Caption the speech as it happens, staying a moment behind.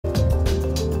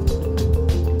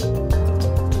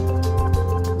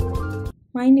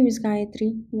My name is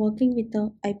Gayatri, working with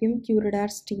the IBM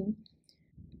QRadar's team.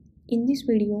 In this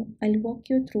video, I'll walk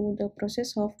you through the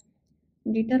process of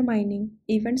determining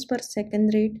events per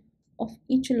second rate of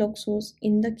each log source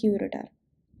in the QRadar.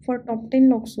 For top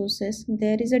 10 log sources,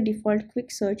 there is a default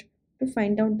quick search to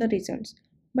find out the results,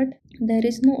 but there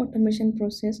is no automation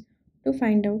process to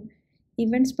find out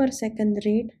events per second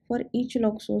rate for each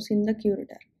log source in the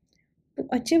QRadar. To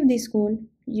achieve this goal,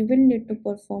 you will need to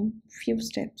perform few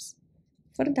steps.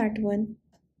 For that one,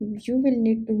 you will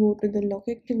need to go to the log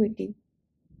activity,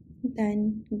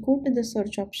 then go to the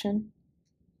search option,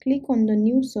 click on the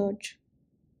new search.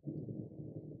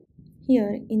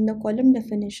 Here in the column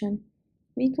definition,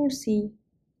 we could see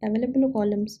available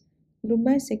columns, group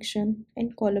by section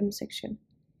and column section.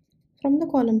 From the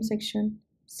column section,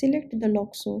 select the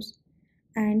log source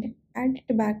and add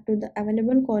it back to the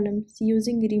available columns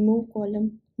using remove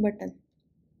column button.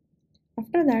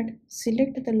 After that,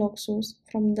 select the log source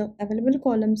from the available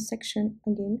columns section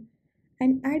again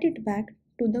and add it back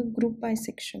to the group by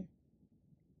section.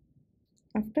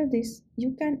 After this,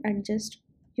 you can adjust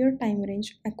your time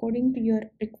range according to your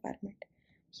requirement.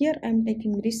 Here I am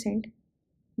taking recent,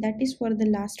 that is for the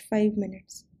last 5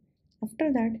 minutes.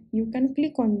 After that, you can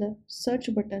click on the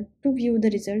search button to view the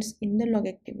results in the log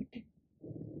activity.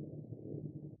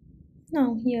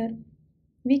 Now here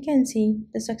we can see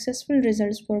the successful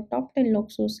results for top 10 log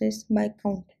sources by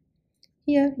count.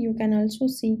 Here you can also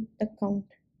see the count.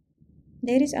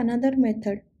 There is another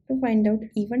method to find out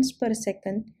events per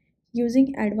second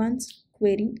using advanced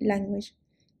query language,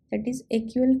 that is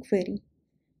SQL query.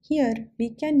 Here we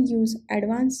can use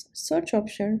advanced search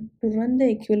option to run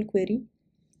the SQL query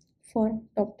for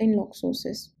top 10 log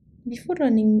sources. Before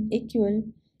running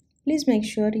SQL, please make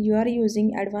sure you are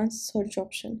using advanced search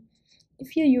option.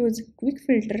 If you use quick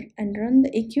filter and run the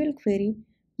SQL query,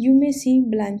 you may see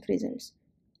blank results.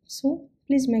 So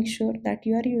please make sure that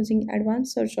you are using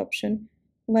advanced search option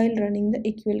while running the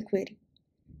SQL query.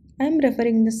 I am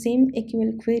referring the same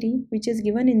SQL query which is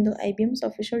given in the IBM's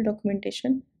official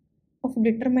documentation of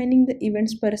determining the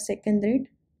events per second rate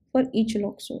for each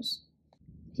log source.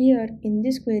 Here in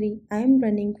this query, I am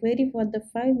running query for the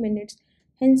 5 minutes,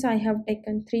 hence I have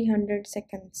taken 300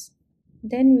 seconds.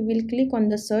 Then we will click on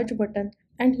the search button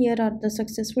and here are the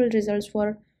successful results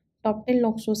for top 10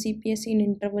 log source EPS in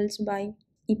intervals by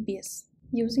EPS.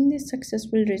 Using these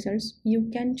successful results, you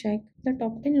can check the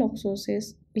top 10 log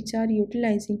sources which are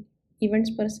utilizing events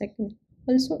per second.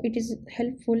 Also, it is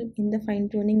helpful in the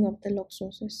fine-tuning of the log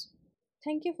sources.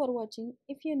 Thank you for watching.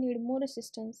 If you need more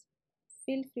assistance,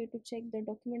 feel free to check the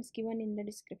documents given in the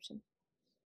description.